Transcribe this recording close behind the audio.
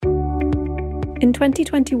In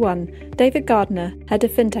 2021, David Gardner, head of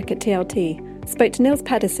fintech at TLT, spoke to Niels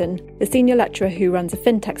Pedersen, the senior lecturer who runs a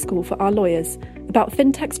fintech school for our lawyers, about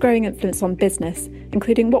fintech's growing influence on business,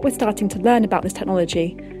 including what we're starting to learn about this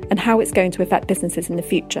technology and how it's going to affect businesses in the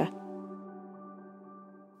future.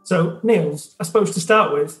 So, Niels, I suppose to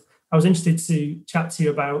start with, I was interested to chat to you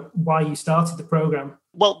about why you started the programme.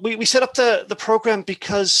 Well, we set up the programme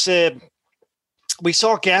because we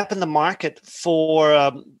saw a gap in the market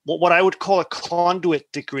for what I would call a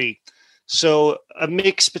conduit degree. So a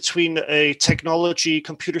mix between a technology,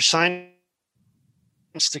 computer science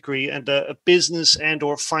degree and a business and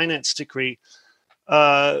or finance degree,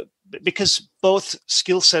 because both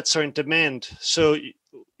skill sets are in demand. So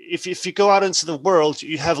if you go out into the world,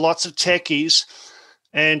 you have lots of techies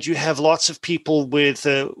and you have lots of people with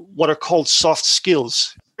what are called soft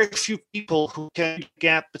skills. Very few people who can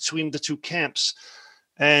gap between the two camps.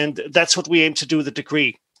 And that's what we aim to do with the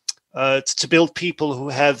degree. To build people who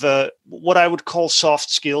have what I would call soft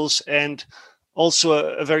skills and also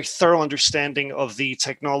a very thorough understanding of the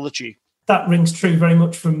technology. That rings true very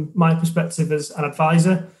much from my perspective as an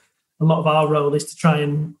advisor. A lot of our role is to try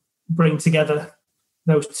and bring together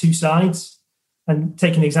those two sides. And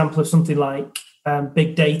take an example of something like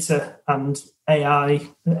big data and AI,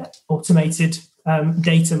 automated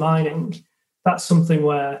data mining. That's something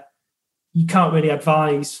where you can't really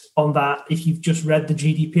advise on that if you've just read the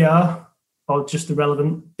GDPR or just the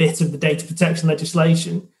relevant bit of the data protection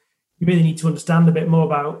legislation. You really need to understand a bit more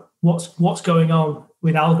about what's going on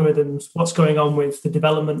with algorithms, what's going on with the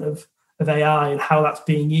development of AI and how that's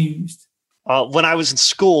being used. When I was in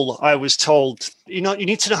school, I was told, you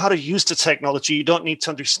need to know how to use the technology. You don't need to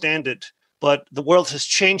understand it. But the world has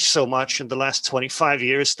changed so much in the last 25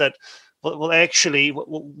 years that well, actually,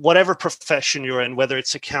 whatever profession you're in, whether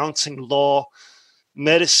it's accounting, law,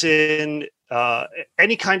 medicine,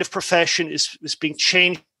 any kind of profession is being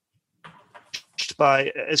changed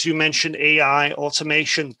by, as you mentioned, AI,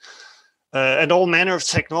 automation, and all manner of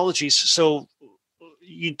technologies. So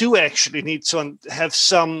you do actually need to have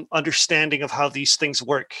some understanding of how these things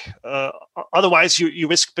work. Otherwise, you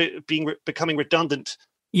risk becoming redundant.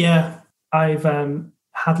 Yeah, I've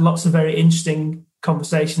had lots of very interesting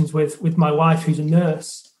conversations with my wife, who's a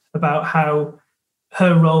nurse, about how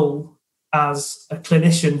her role as a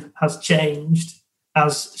clinician has changed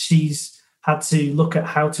as she's had to look at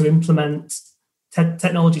how to implement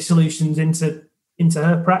technology solutions into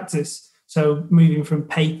her practice. So moving from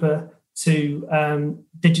paper to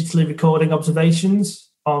digitally recording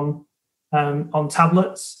observations on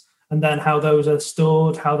tablets, and then how those are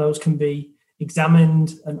stored, how those can be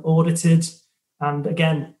examined and audited, and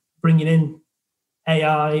again, bringing in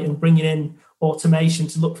AI and bringing in automation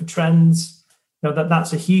to look for trends.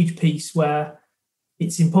 That's a huge piece where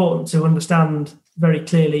it's important to understand very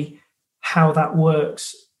clearly how that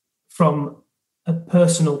works from a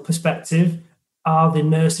personal perspective. Are the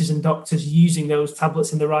nurses and doctors using those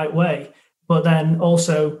tablets in the right way? But then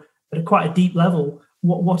also at quite a deep level,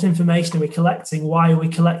 what information are we collecting? Why are we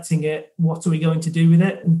collecting it? What are we going to do with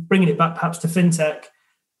it? And bringing it back perhaps to fintech,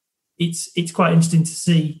 it's quite interesting to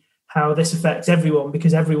see how this affects everyone,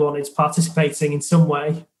 because everyone is participating in some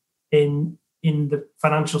way in the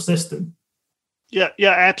financial system. Yeah,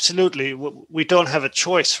 absolutely. We don't have a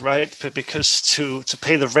choice, right? Because to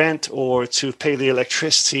pay the rent or to pay the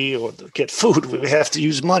electricity or get food, we have to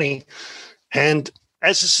use money. And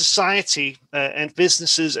as a society and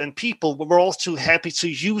businesses and people, we're all too happy to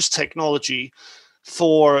use technology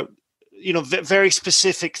for very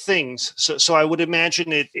specific things. So I would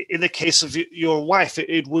imagine it in the case of your wife,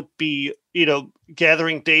 it would be,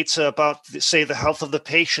 gathering data about, say, the health of the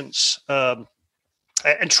patients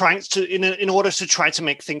and trying to, in order to try to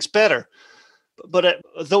make things better. But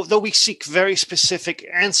though we seek very specific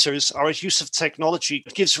answers, our use of technology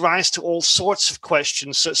gives rise to all sorts of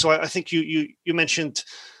questions. So I think you mentioned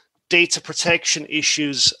data protection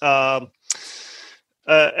issues,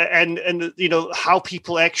 and how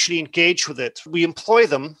people actually engage with it. We employ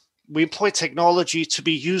technology to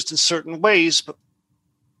be used in certain ways, but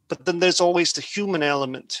then there's always the human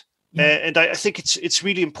element. And I think it's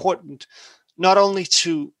really important not only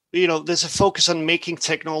to, there's a focus on making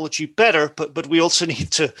technology better, but we also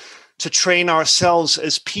need to train ourselves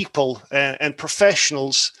as people and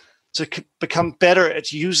professionals to become better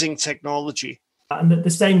at using technology. And the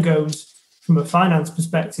same goes from a finance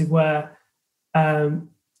perspective, where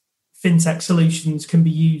fintech solutions can be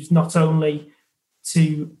used not only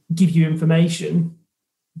to give you information,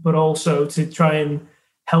 but also to try and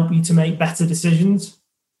help you to make better decisions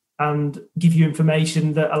and give you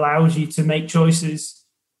information that allows you to make choices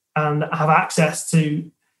and have access to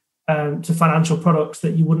financial products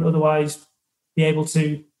that you wouldn't otherwise be able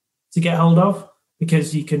to get hold of,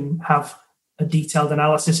 because you can have a detailed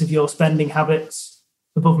analysis of your spending habits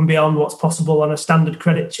above and beyond what's possible on a standard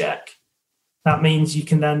credit check. That means you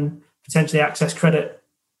can then potentially access credit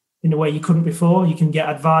in a way you couldn't before. You can get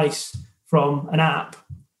advice from an app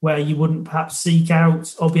where you wouldn't perhaps seek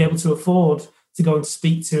out or be able to afford to go and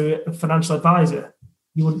speak to a financial advisor.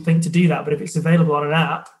 You wouldn't think to do that, but if it's available on an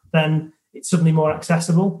app, then it's suddenly more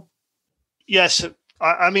accessible. Yes.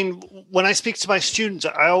 I mean, when I speak to my students,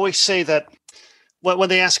 I always say that when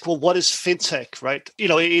they ask, well, what is fintech, right?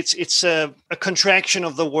 It's a contraction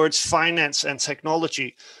of the words finance and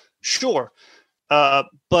technology. Sure.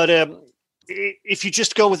 But if you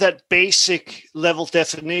just go with that basic level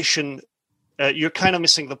definition, you're kind of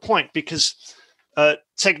missing the point, because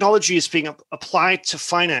technology is being applied to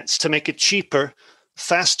finance to make it cheaper,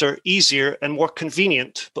 faster, easier, and more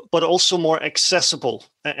convenient, but also more accessible.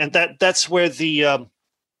 And that's where the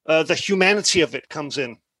humanity of it comes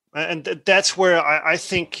in. And that's where I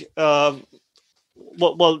think, there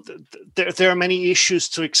are many issues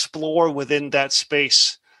to explore within that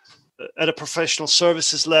space at a professional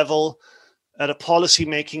services level, at a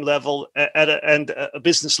policy-making level, and a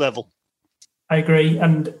business level. I agree.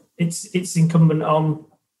 And it's incumbent on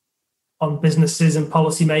businesses and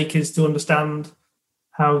policymakers to understand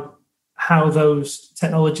how those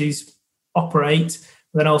technologies operate,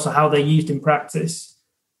 but then also how they're used in practice.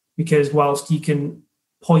 Because whilst you can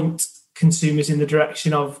point consumers in the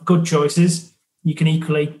direction of good choices, you can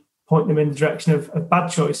equally point them in the direction of bad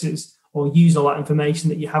choices, or use all that information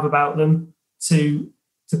that you have about them to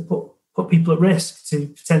put people at risk, to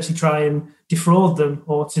potentially try and defraud them,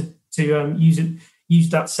 or to use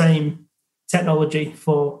that same technology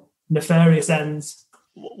for nefarious ends.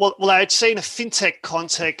 Well, I'd say in a fintech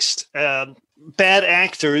context, bad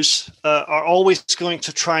actors are always going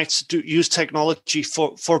to try to use technology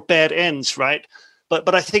for bad ends, right?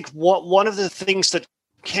 But I think one of the things that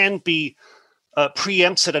can be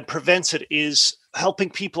preempted and prevented is helping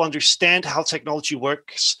people understand how technology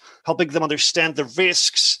works, helping them understand the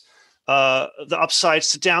risks, the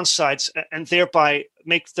upsides, the downsides, and thereby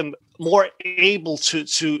make them more able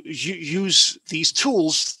to use these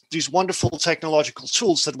tools, these wonderful technological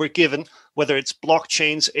tools that we're given, whether it's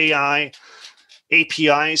blockchains, AI,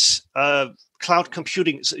 APIs, cloud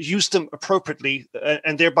computing, use them appropriately,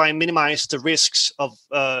 and thereby minimize the risks of,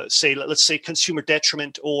 let's say, consumer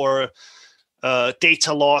detriment or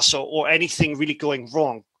data loss or anything really going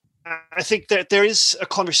wrong. I think that there is a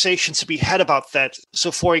conversation to be had about that.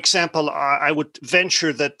 So, for example, I would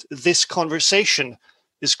venture that this conversation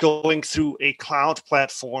is going through a cloud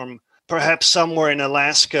platform, perhaps somewhere in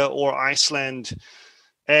Alaska or Iceland.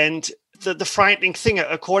 And the frightening thing,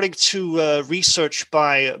 according to research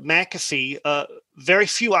by McAfee, very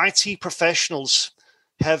few IT professionals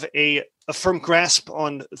have a firm grasp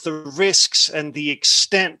on the risks and the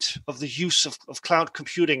extent of the use of cloud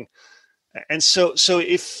computing. And so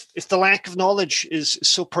if the lack of knowledge is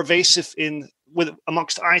so pervasive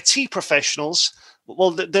amongst IT professionals,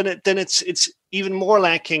 well, then it's even more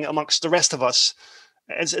lacking amongst the rest of us.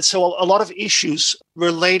 And so a lot of issues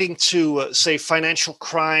relating to, say, financial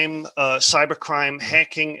crime, cybercrime,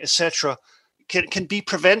 hacking, etc., can be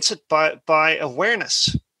prevented by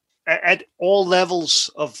awareness at all levels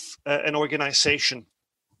of an organization.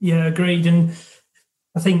 Yeah, agreed. And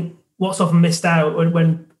I think what's often missed out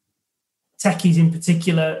when techies in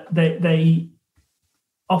particular, they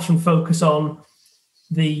often focus on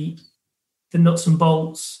the nuts and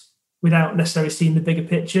bolts without necessarily seeing the bigger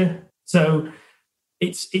picture. So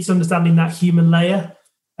it's understanding that human layer.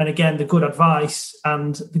 And again, the good advice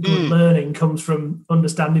and the good learning comes from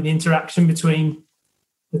understanding the interaction between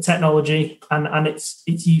the technology and its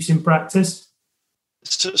use in practice.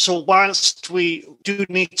 So whilst we do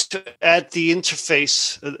need to add the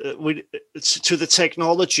interface to the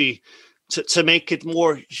technology to make it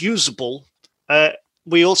more usable,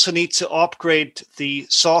 we also need to upgrade the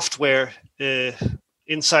software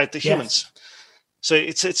inside the humans. So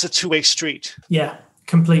it's a two-way street. Yeah,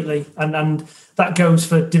 completely. And that goes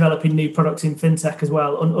for developing new products in fintech as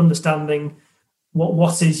well, understanding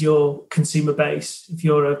what is your consumer base. If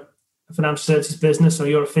you're a financial services business or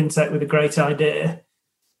you're a fintech with a great idea,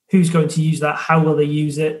 who's going to use that? How will they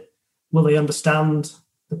use it? Will they understand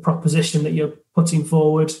the proposition that you're putting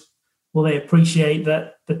forward? Will they appreciate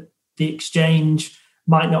that the exchange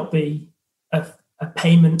might not be a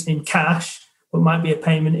payment in cash, but might be a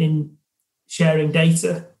payment in sharing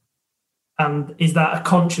data? And is that a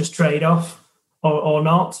conscious trade-off or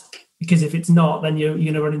not? Because if it's not, then you're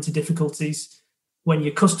going to run into difficulties when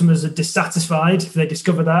your customers are dissatisfied, if they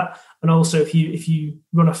discover that, and also if you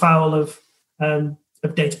run afoul of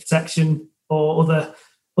data protection or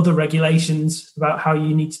other regulations about how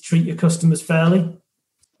you need to treat your customers fairly?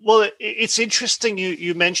 Well, it's interesting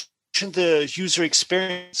you mentioned the user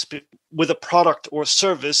experience with a product or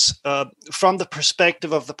service from the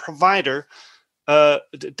perspective of the provider.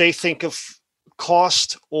 They think of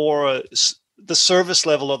cost or the service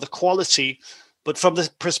level or the quality, but from the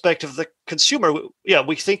perspective of the consumer,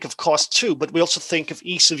 we think of cost too, but we also think of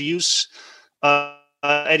ease of use,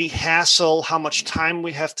 any hassle, how much time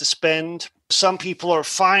we have to spend. Some people are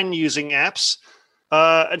fine using apps,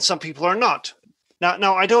 and some people are not.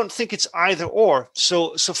 Now, I don't think it's either or.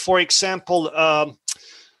 So for example,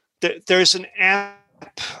 there's an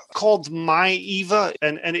app called MyEva,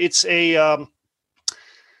 and it's a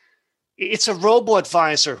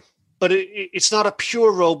robo-advisor, but it's not a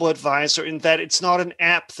pure robo-advisor in that it's not an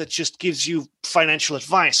app that just gives you financial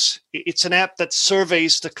advice. It's an app that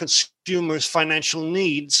surveys the consumer's financial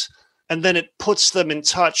needs, and then it puts them in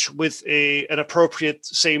touch with an appropriate,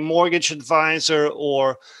 say, mortgage advisor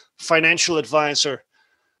or financial advisor.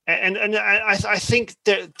 And I think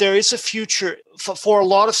there is a future for a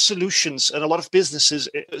lot of solutions and a lot of businesses.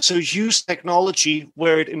 So use technology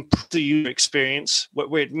where it improves the user experience,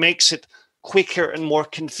 where it makes it quicker and more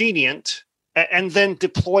convenient, and then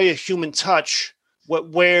deploy a human touch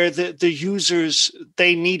where the users,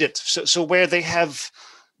 they need it. So where they have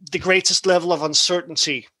the greatest level of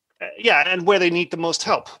uncertainty, and where they need the most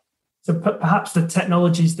help. So perhaps the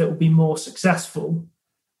technologies that will be more successful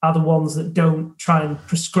are the ones that don't try and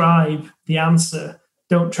prescribe the answer,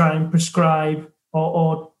 don't try and prescribe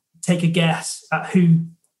or take a guess at who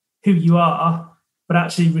you are, but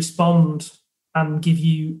actually respond and give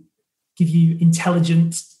you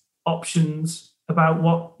intelligent options about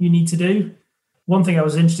what you need to do. One thing I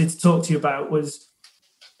was interested to talk to you about was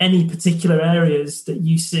any particular areas that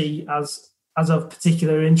you see as of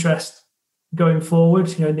particular interest going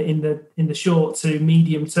forward, in the short to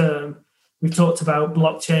medium term. We've talked about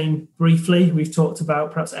blockchain briefly. We've talked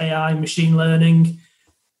about perhaps AI, machine learning,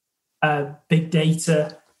 big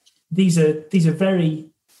data. These are very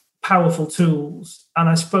powerful tools. And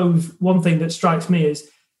I suppose one thing that strikes me is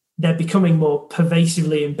they're becoming more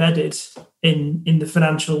pervasively embedded in the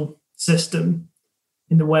financial system,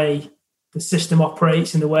 in the way the system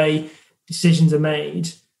operates, in the way decisions are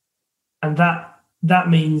made. And that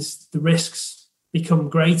means the risks become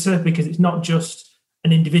greater, because it's not just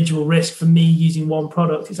an individual risk for me using one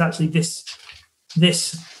product. It's actually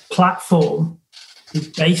this platform is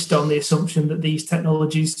based on the assumption that these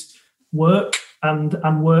technologies work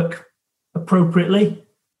and work appropriately.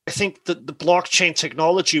 I think that the blockchain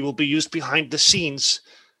technology will be used behind the scenes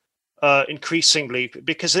increasingly,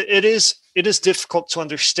 because it is difficult to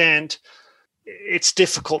understand. It's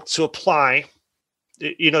difficult to apply.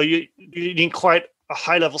 You need quite a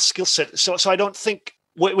high level skill set. So I don't think,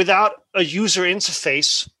 without a user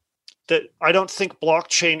interface, that I don't think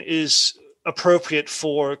blockchain is appropriate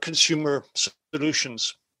for consumer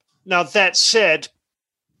solutions. Now, that said,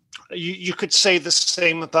 you could say the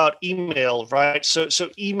same about email, right? So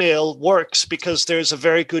email works because there's a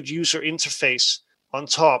very good user interface on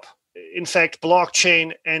top. In fact,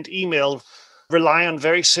 blockchain and email rely on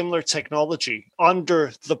very similar technology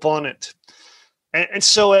under the bonnet. And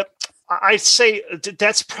so I'd say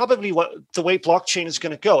that's probably the way blockchain is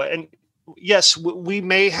going to go. And yes, we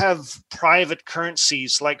may have private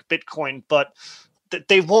currencies like Bitcoin, but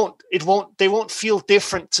they won't feel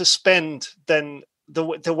different to spend than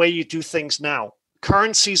the way you do things now.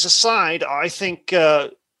 Currencies aside, I think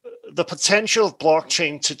the potential of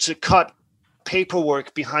blockchain to cut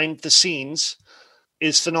paperwork behind the scenes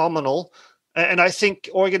is phenomenal. And I think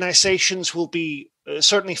organizations will be,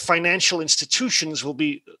 certainly financial institutions will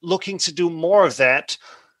be looking to do more of that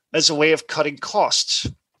as a way of cutting costs.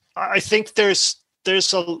 I think there's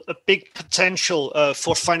a big potential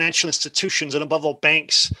for financial institutions, and above all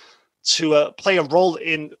banks, to play a role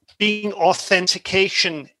in being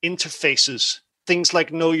authentication interfaces. Things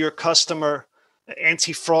like know your customer,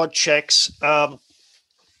 anti-fraud checks.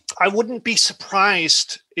 I wouldn't be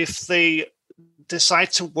surprised if they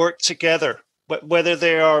decide to work together, whether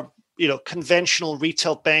they are conventional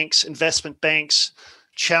retail banks, investment banks,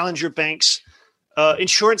 challenger banks,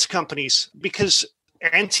 insurance companies, because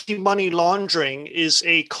anti-money laundering is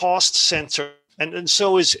a cost center, and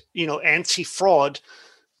so is anti-fraud.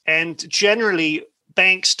 And generally,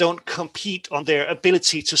 banks don't compete on their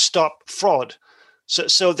ability to stop fraud.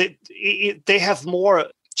 So they have more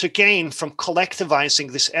to gain from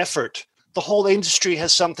collectivizing this effort. The whole industry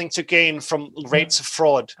has something to gain from rates of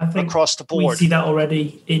fraud across the board. We see that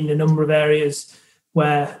already in a number of areas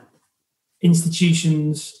where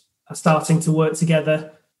institutions are starting to work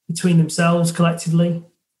together between themselves collectively,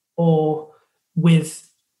 or with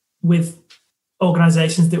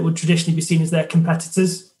organizations that would traditionally be seen as their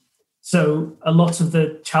competitors. So a lot of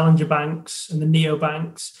the challenger banks and the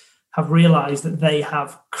neobanks have realized that they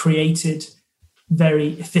have created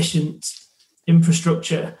very efficient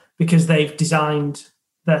infrastructure because they've designed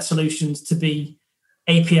their solutions to be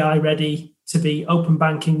API ready, to be open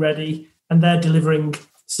banking ready, and they're delivering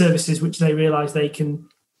services which they realize they can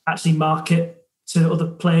actually market to other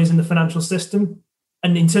players in the financial system.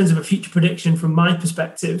 And in terms of a future prediction, from my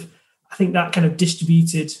perspective, I think that kind of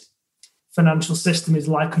distributed financial system is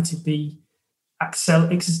likely to be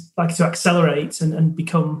accelerate and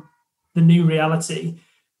become the new reality,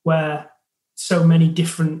 where so many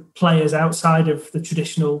different players outside of the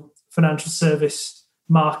traditional financial service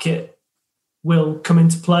market will come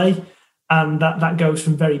into play. And that goes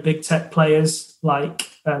from very big tech players like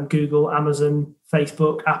Google, Amazon,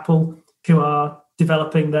 Facebook, Apple, who are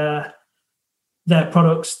developing their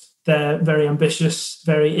products. They're very ambitious,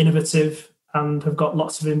 very innovative, and have got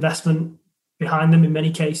lots of investment behind them in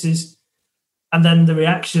many cases. And then the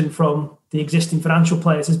reaction from the existing financial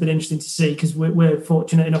players has been interesting to see, because we're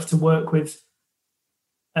fortunate enough to work with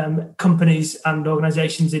companies and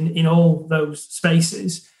organizations in all those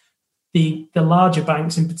spaces. The larger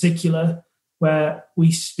banks in particular, where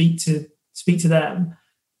we speak to them,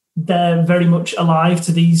 they're very much alive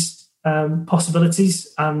to these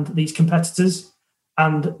possibilities and these competitors,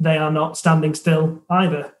 and they are not standing still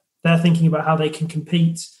either. They're thinking about how they can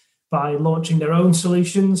compete by launching their own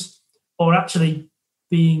solutions, or actually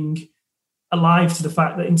being alive to the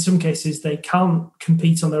fact that in some cases they can't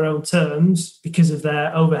compete on their own terms because of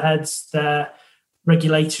their overheads, their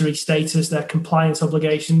regulatory status, their compliance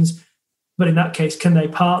obligations. But in that case, can they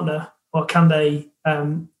partner, or can they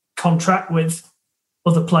contract with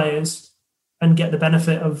other players and get the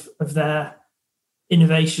benefit of their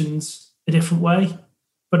innovations a different way?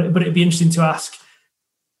 But it'd be interesting to ask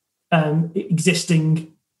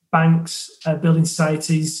existing banks, building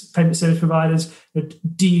societies, payment service providers,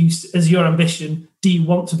 do you, as your ambition, do you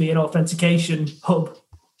want to be an authentication hub,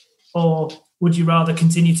 or would you rather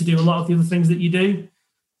continue to do a lot of the other things that you do?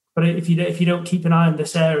 But if you don't keep an eye on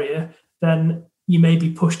this area, then you may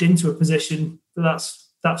be pushed into a position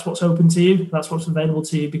that's what's open to you, that's what's available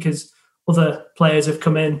to you, because other players have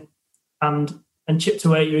come in and chipped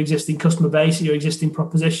away at your existing customer base, your existing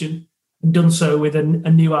proposition, and done so with a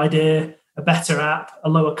new idea, a better app, a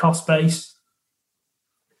lower cost base.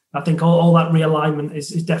 I think all that realignment is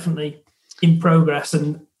definitely in progress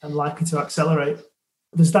and likely to accelerate.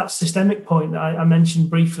 There's that systemic point that I mentioned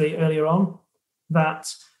briefly earlier on,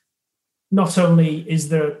 that not only is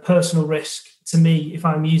there a personal risk to me if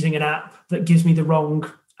I'm using an app that gives me the wrong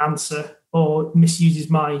answer or misuses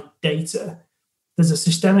my data, there's a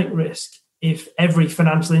systemic risk if every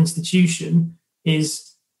financial institution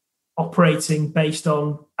is operating based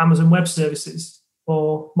on Amazon Web Services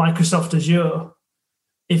or Microsoft Azure.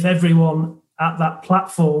 If everyone at that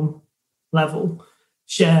platform level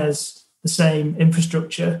shares the same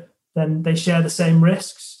infrastructure, then they share the same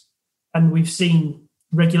risks. And we've seen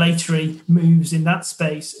regulatory moves in that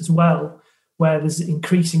space as well, where there's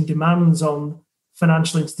increasing demands on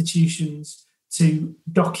financial institutions to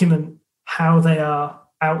document how they are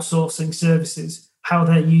outsourcing services, how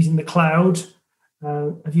they're using the cloud.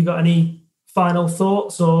 Have you got any final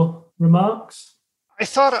thoughts or remarks? I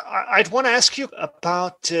thought I'd want to ask you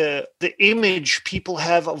about the image people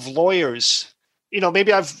have of lawyers.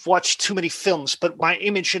 Maybe I've watched too many films, but my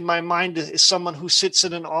image in my mind is someone who sits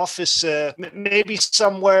in an office, maybe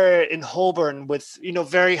somewhere in Holborn with,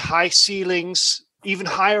 very high ceilings, even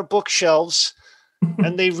higher bookshelves,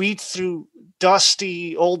 and they read through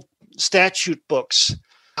dusty old statute books.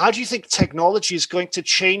 How do you think technology is going to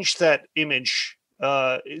change that image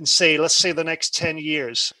in, let's say the next 10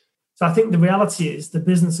 years? So I think the reality is the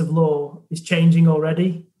business of law is changing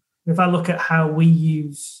already. If I look at how we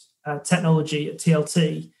use technology at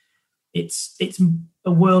TLT, it's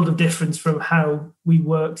a world of difference from how we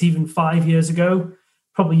worked even 5 years ago,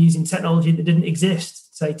 probably using technology that didn't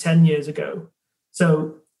exist, say 10 years ago.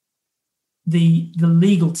 So the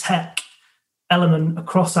legal tech element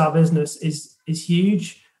across our business is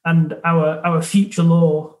huge, and our future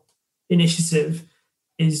law initiative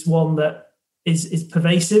is one that is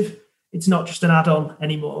pervasive. It's not just an add-on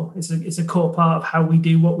anymore. It's a core part of how we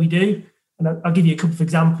do what we do. And I'll give you a couple of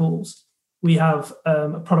examples. We have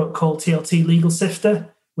a product called TLT Legal Sifter,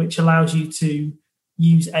 which allows you to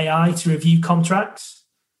use AI to review contracts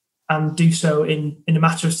and do so in a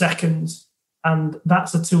matter of seconds. And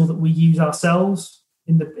that's a tool that we use ourselves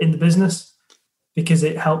in the business, because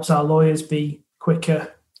it helps our lawyers be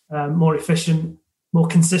quicker, more efficient, more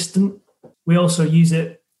consistent. We also use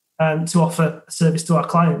it to offer a service to our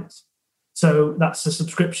clients. So that's a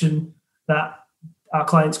subscription that our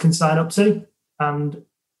clients can sign up to, and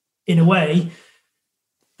in a way,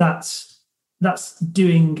 that's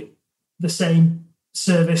doing the same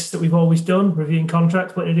service that we've always done, reviewing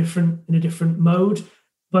contracts, but in a different mode.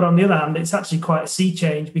 But on the other hand, it's actually quite a sea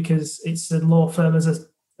change because it's a law firm as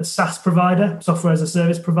a SaaS provider, software as a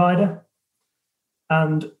service provider.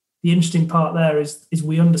 And the interesting part there is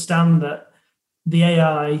we understand that the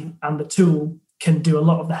AI and the tool can do a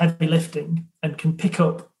lot of the heavy lifting and can pick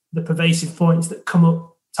up the pervasive points that come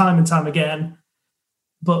up time and time again.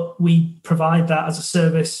 But we provide that as a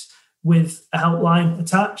service with a helpline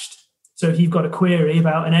attached. So if you've got a query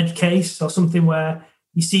about an edge case or something where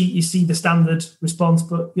you see the standard response,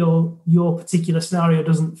 but your particular scenario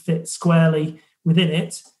doesn't fit squarely within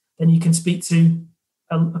it, then you can speak to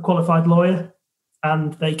a qualified lawyer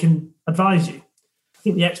and they can advise you. I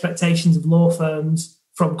think the expectations of law firms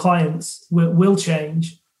from clients will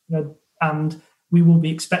change, and we will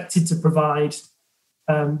be expected to provide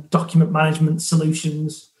document management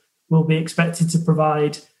solutions. We'll be expected to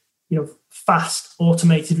provide fast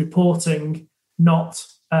automated reporting, not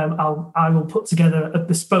I will put together a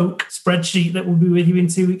bespoke spreadsheet that will be with you in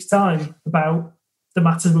 2 weeks' time about the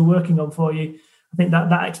matters we're working on for you. I think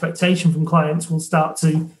that expectation from clients will start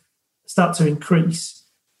to increase,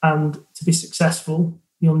 and to be successful,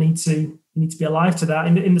 you'll need to be alive to that.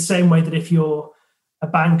 In the same way that if you're a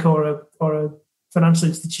bank or a financial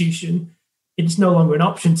institution, it's no longer an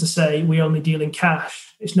option to say we only deal in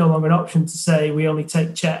cash. It's no longer an option to say we only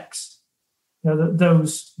take checks.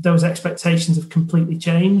 Those expectations have completely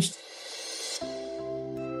changed.